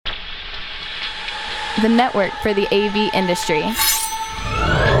the network for the AV industry.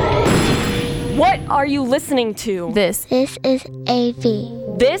 What are you listening to? This is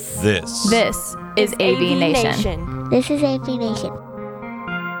AV. This is AVNation. This is AVNation.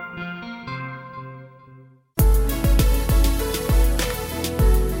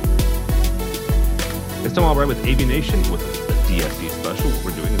 It's Tom Albright with AVNation with the DSE special. What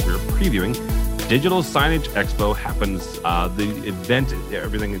we're doing is we're previewing Digital Signage Expo. Happens, the event,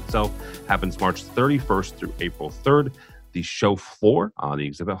 everything itself happens March 31st through April 3rd. The show floor, the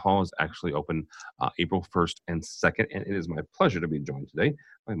exhibit hall, is actually open April 1st and 2nd. And it is my pleasure to be joined today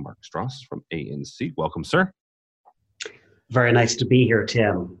by Mark Strauss from ANC. Welcome, sir. Very nice to be here,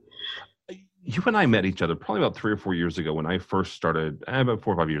 Tim. You and I met each other probably about 3 or 4 years ago when I first started, about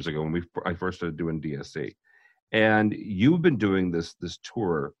 4 or 5 years ago when I first started doing DSE. And you've been doing this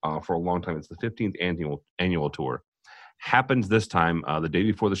tour for a long time. It's the 15th annual tour. Happens this time, the day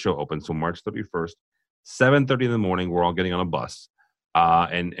before the show opens, so March 31st, 7:30 in the morning. We're all getting on a bus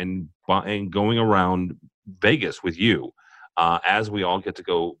and going around Vegas with you as we all get to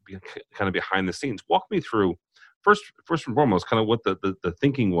go kind of behind the scenes. Walk me through first and foremost, kind of what the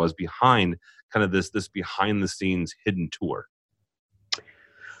thinking was behind kind of this behind the scenes hidden tour.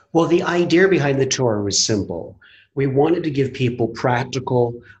 Well, the idea behind the tour was simple. We wanted to give people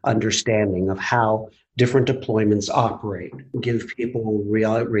practical understanding of how different deployments operate, give people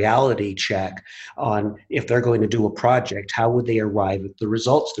a reality check on if they're going to do a project, how would they arrive at the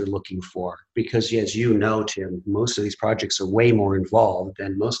results they're looking for? Because as you know, Tim, most of these projects are way more involved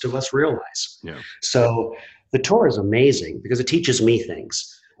than most of us realize. Yeah. So the tour is amazing because it teaches me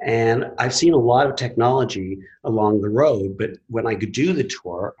things. And I've seen a lot of technology along the road, but when I could do the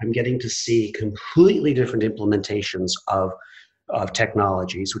tour, I'm getting to see completely different implementations of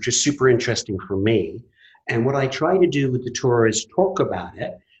technologies, which is super interesting for me. And what I try to do with the tour is talk about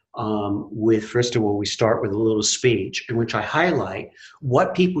it first of all, we start with a little speech in which I highlight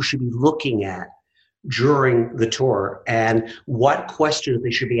what people should be looking at during the tour and what questions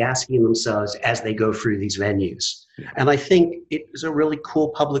they should be asking themselves as they go through these venues. And I think it is a really cool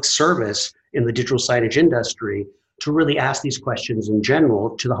public service in the digital signage industry to really ask these questions in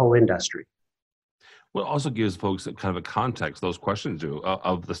general to the whole industry. Well, it also gives folks kind of a context, those questions do,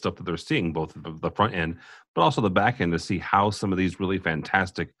 of the stuff that they're seeing, both the front end, but also the back end, to see how some of these really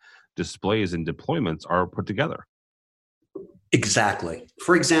fantastic displays and deployments are put together. Exactly.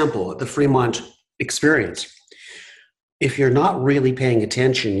 For example, the Fremont experience. If you're not really paying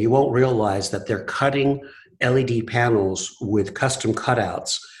attention, you won't realize that they're cutting LED panels with custom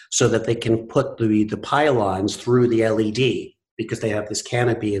cutouts so that they can put the pylons through the LED, because they have this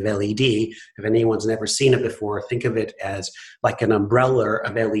canopy of LED. If anyone's never seen it before, think of it as like an umbrella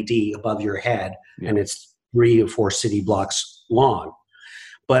of LED above your head, and it's 3 or 4 city blocks long.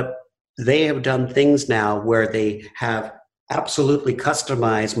 But they have done things now where they have absolutely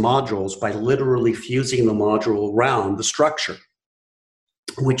customized modules by literally fusing the module around the structure,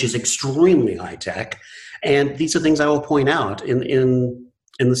 which is extremely high tech. And these are things I will point out in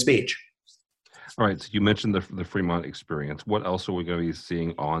the speech. All right, so you mentioned the Fremont experience. What else are we going to be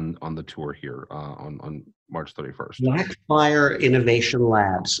seeing on the tour here on March 31st? Blackfire Innovation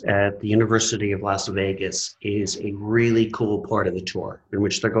Labs at the University of Las Vegas is a really cool part of the tour, in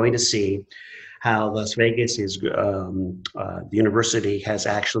which they're going to see how Las Vegas is, the university has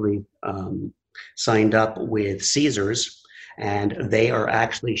actually signed up with Caesars, and they are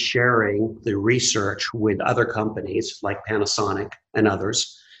actually sharing the research with other companies like Panasonic and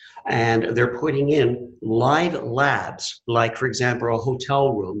others. And they're putting in live labs, like, for example, a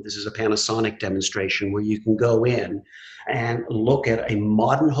hotel room. This is a Panasonic demonstration where you can go in and look at a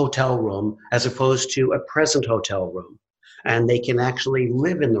modern hotel room as opposed to a present hotel room. And they can actually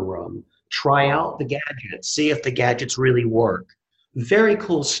live in the room, try out the gadgets, see if the gadgets really work. Very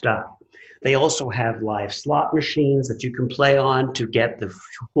cool stuff. They also have live slot machines that you can play on to get the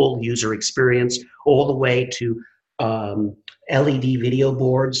full user experience, all the way to LED video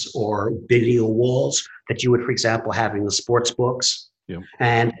boards or video walls that you would, for example, have in the sports books. Yeah.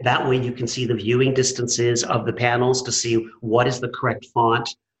 And that way you can see the viewing distances of the panels to see what is the correct font,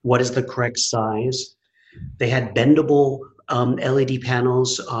 what is the correct size. They had bendable LED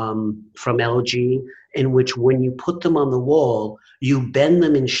panels from LG, in which when you put them on the wall, you bend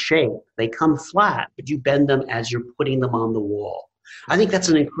them in shape. They come flat, but you bend them as you're putting them on the wall. I think that's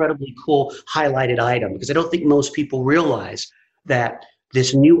an incredibly cool highlighted item, because I don't think most people realize that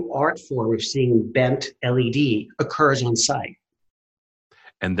this new art form of seeing bent LED occurs on site.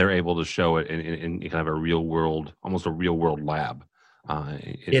 And they're able to show it in kind of a real world, almost a real world lab.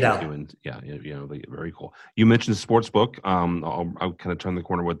 Ditto. Yeah, very cool. You mentioned sportsbook. I'll kind of turn the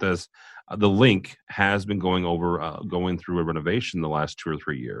corner with this. The link has been going through a renovation the last 2 or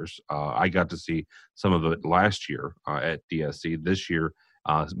 3 years. I got to see some of it last year at DSC. This year,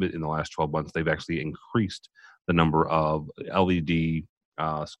 in the last 12 months, they've actually increased the number of LED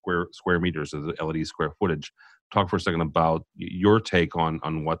square meters of the LED square footage. Talk for a second about your take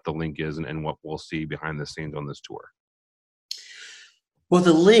on what the link is and what we'll see behind the scenes on this tour. Well,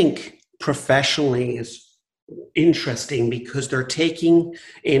 the link professionally is interesting because they're taking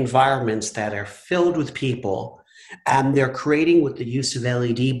environments that are filled with people and they're creating, with the use of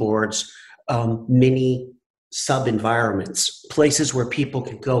LED boards, mini sub environments, places where people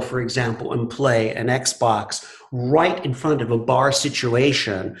can go, for example, and play an Xbox right in front of a bar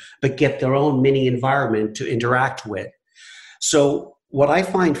situation, but get their own mini environment to interact with. So what I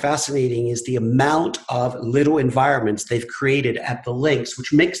find fascinating is the amount of little environments they've created at the links,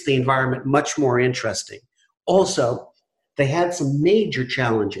 which makes the environment much more interesting. Also, they had some major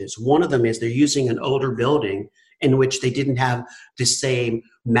challenges. One of them is they're using an older building in which they didn't have the same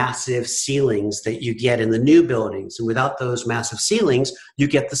massive ceilings that you get in the new buildings. And without those massive ceilings, you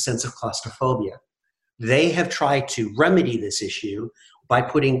get the sense of claustrophobia. They have tried to remedy this issue by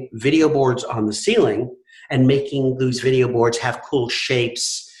putting video boards on the ceiling and making those video boards have cool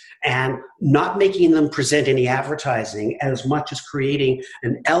shapes and not making them present any advertising as much as creating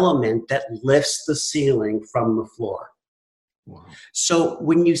an element that lifts the ceiling from the floor. Wow. So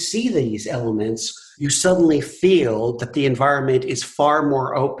when you see these elements, you suddenly feel that the environment is far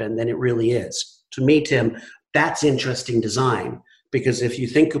more open than it really is. To me, Tim, that's interesting design, because if you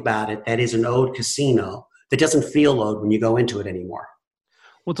think about it, that is an old casino that doesn't feel old when you go into it anymore.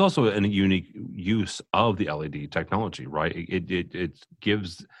 Well, it's also a unique use of the LED technology, right? It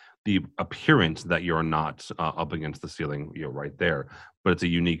gives the appearance that you're not up against the ceiling, right there, but it's a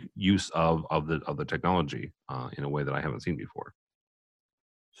unique use of the technology in a way that I haven't seen before.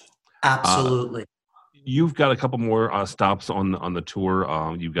 Absolutely. You've got a couple more stops on the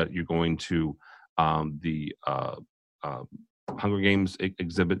tour. You're going to the Hunger Games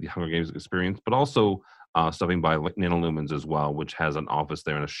exhibit, the Hunger Games experience, but also stopping by Nanolumens as well, which has an office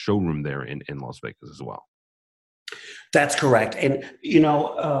there and a showroom there in Las Vegas as well. That's correct. And,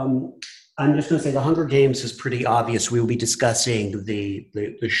 I'm just going to say the Hunger Games is pretty obvious. We will be discussing the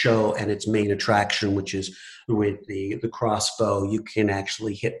show and its main attraction, which is with the crossbow. You can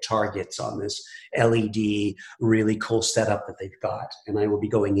actually hit targets on this LED, really cool setup that they've got. And I will be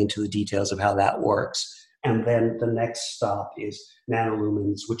going into the details of how that works. And then the next stop is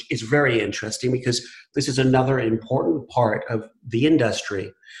Nanolumens, which is very interesting because this is another important part of the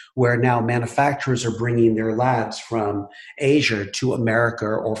industry where now manufacturers are bringing their labs from Asia to America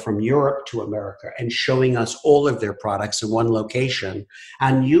or from Europe to America and showing us all of their products in one location,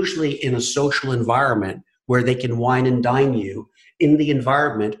 and usually in a social environment where they can wine and dine you in the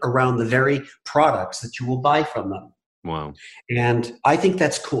environment around the very products that you will buy from them. Wow. And I think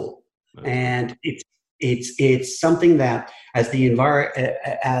that's cool. And it's something that as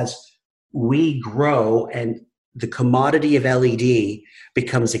we grow and the commodity of LED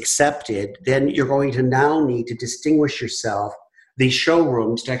becomes accepted, then you're going to now need to distinguish yourself, these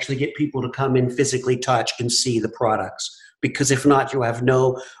showrooms, to actually get people to come in, physically touch and see the products. Because if not, you have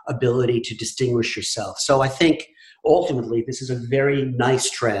no ability to distinguish yourself. So I think ultimately this is a very nice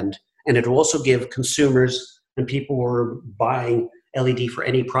trend, and it will also give consumers and people who are buying LED for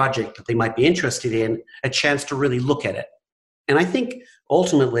any project that they might be interested in a chance to really look at it. And I think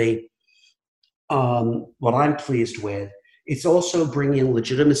ultimately what I'm pleased with, it's also bringing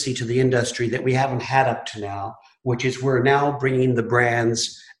legitimacy to the industry that we haven't had up to now, which is we're now bringing the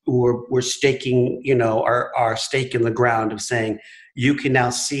brands who we're staking, our stake in the ground of saying, you can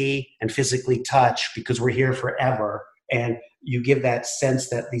now see and physically touch because we're here forever. And you give that sense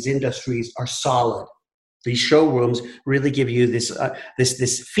that these industries are solid. These showrooms really give you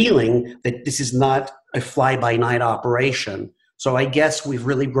this feeling that this is not a fly-by-night operation. So I guess we've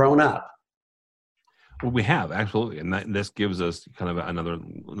really grown up. Well, we have, absolutely, and this gives us kind of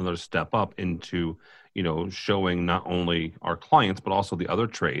another step up into showing not only our clients but also the other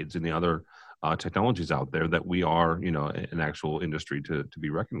trades and the other technologies out there that we are an actual industry to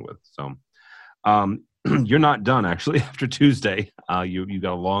be reckoned with. So. You're not done actually after Tuesday. You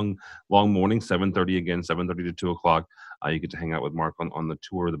got a long morning, 7:30 again, 7:30 to 2 o'clock. You get to hang out with Mark on the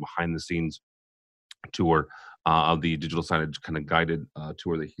tour, the behind the scenes tour of the digital signage kind of guided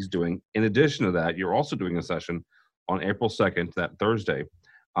tour that he's doing. In addition to that, you're also doing a session on April 2nd, that Thursday.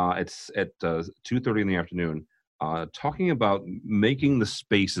 It's at 2:30 in the afternoon, talking about making the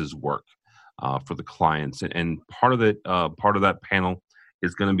spaces work. for the clients. And part of that panel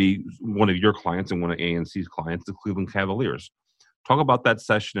is going to be one of your clients and one of ANC's clients, the Cleveland Cavaliers. Talk about that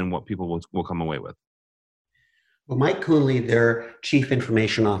session and what people will come away with. Well, Mike Coonley, their Chief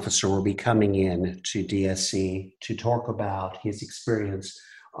Information Officer, will be coming in to DSC to talk about his experience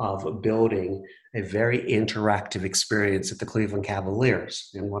of building a very interactive experience at the Cleveland Cavaliers.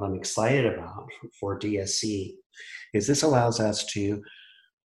 And what I'm excited about for DSC is this allows us to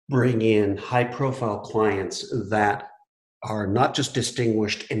bring in high-profile clients that are not just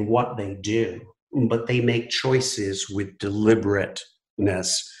distinguished in what they do, but they make choices with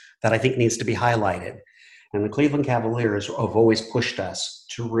deliberateness that I think needs to be highlighted. And the Cleveland Cavaliers have always pushed us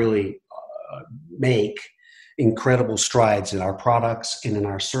to really make incredible strides in our products and in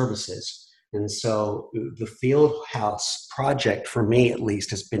our services. And so the Fieldhouse project, for me at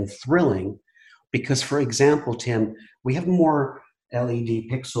least, has been thrilling because, for example, Tim, we have more LED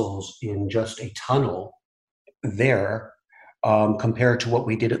pixels in just a tunnel there compared to what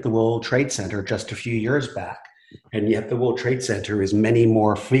we did at the World Trade Center just a few years back. And yet the World Trade Center is many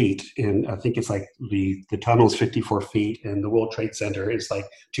more feet. And I think it's like the tunnel's 54 feet and the World Trade Center is like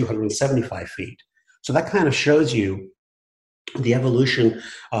 275 feet. So that kind of shows you the evolution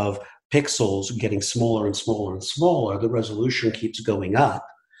of pixels getting smaller and smaller and smaller. The resolution keeps going up.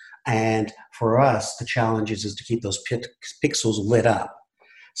 And for us, the challenge is to keep those pixels lit up.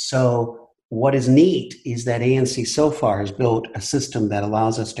 So what is neat is that ANC so far has built a system that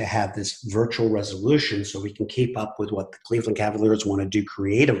allows us to have this virtual resolution so we can keep up with what the Cleveland Cavaliers want to do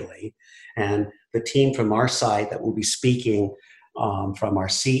creatively. And the team from our side that will be speaking, from our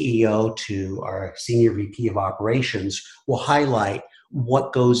CEO to our Senior VP of Operations, will highlight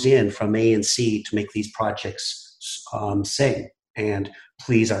what goes in from ANC to make these projects sing and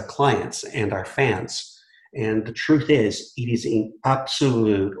please our clients and our fans. And the truth is, it is an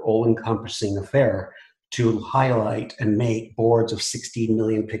absolute all-encompassing affair to highlight and make boards of 16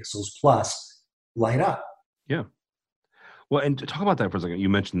 million pixels plus light up. Yeah. Well, and to talk about that for a second, you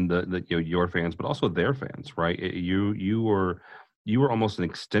mentioned your fans, but also their fans, right? You were almost an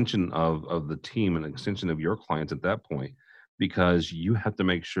extension of the team, an extension of your clients at that point, because you have to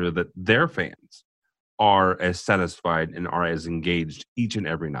make sure that their fans are as satisfied and are as engaged each and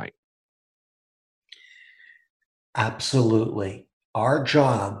every night. Absolutely. Our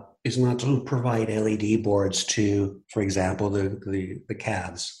job is not to provide LED boards to, for example, the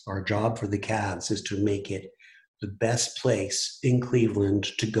Cavs. Our job for the Cavs is to make it the best place in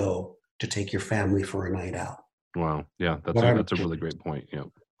Cleveland to go to take your family for a night out. Wow. Yeah, that's a really great point. Yeah.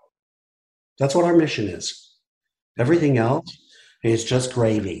 That's what our mission is. Everything else is just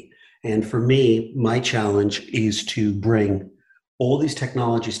gravy. And for me, my challenge is to bring all these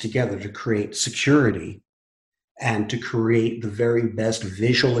technologies together to create security and to create the very best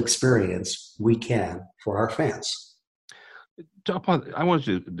visual experience we can for our fans. I wanted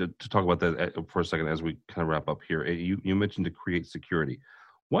you to talk about that for a second as we kind of wrap up here. You mentioned to create security.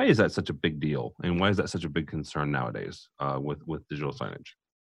 Why is that such a big deal? And why is that such a big concern nowadays with digital signage?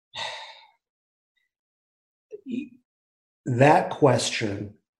 That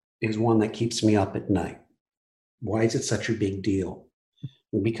question is one that keeps me up at night. Why is it such a big deal?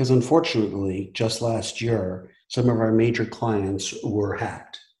 Because unfortunately, just last year, some of our major clients were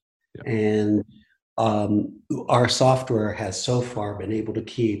hacked. Yeah. And our software has so far been able to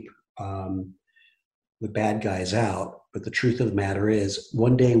keep the bad guys out. But the truth of the matter is,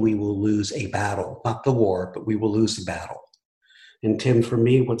 one day we will lose a battle, not the war, but we will lose the battle. And Tim, for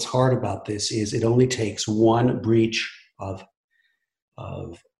me, what's hard about this is it only takes one breach of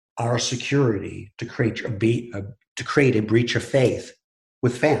our security to create a breach of faith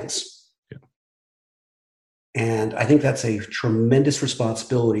with fans. Yeah. And I think that's a tremendous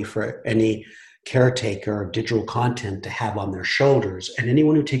responsibility for any caretaker of digital content to have on their shoulders. And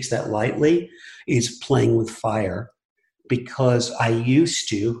anyone who takes that lightly is playing with fire. Because I used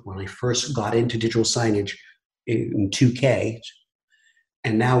to, when I first got into digital signage in 2K,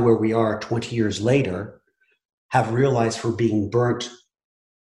 and now where we are 20 years later, have realized for being burnt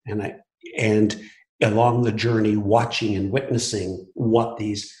and along the journey, watching and witnessing what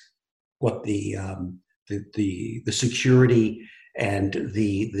the security and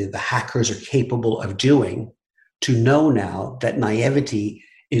the hackers are capable of doing, to know now that naivety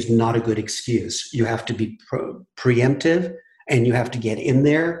is not a good excuse. You have to be preemptive, and you have to get in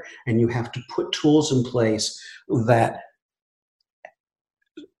there, and you have to put tools in place that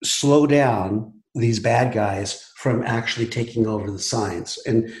slow down these bad guys from actually taking over the science.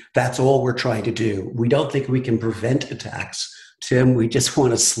 And that's all we're trying to do. We don't think we can prevent attacks, Tim. We just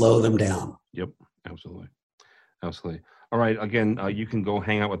want to slow them down. Yep, absolutely. Absolutely. All right. Again, you can go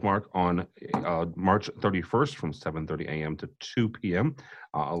hang out with Mark on March 31st from 7:30 a.m. to 2 p.m.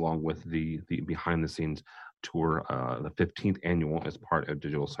 Along with the behind the scenes tour, the 15th annual as part of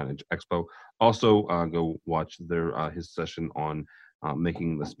Digital Signage Expo. Also, go watch his session on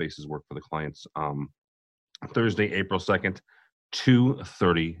making the spaces work for the clients. Thursday, April 2nd,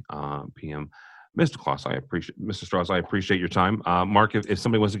 2:30 p.m. Mr. Strauss, I appreciate your time. Mark, if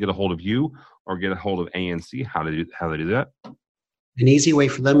somebody wants to get a hold of you or get a hold of ANC, how do they do that? An easy way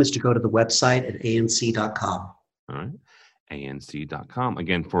for them is to go to the website at anc.com. All right. ANC.com.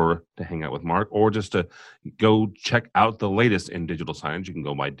 Again, to hang out with Mark or just to go check out the latest in digital signage, you can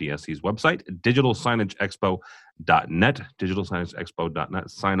go by DSC's website, digitalsignageexpo.net, digitalsignageexpo.net.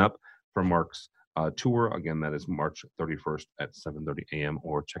 Sign up for Mark's tour. Again, that is March 31st at 7:30 a.m.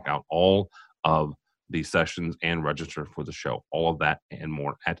 or check out all of the sessions and register for the show. All of that and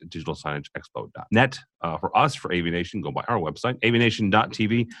more at digitalsignageexpo.net. For us, for AVNation, go by our website,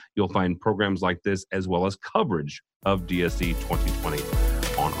 avnation.tv. You'll find programs like this as well as coverage of DSC 2020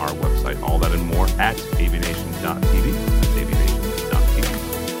 on our website. All that and more at avnation.tv.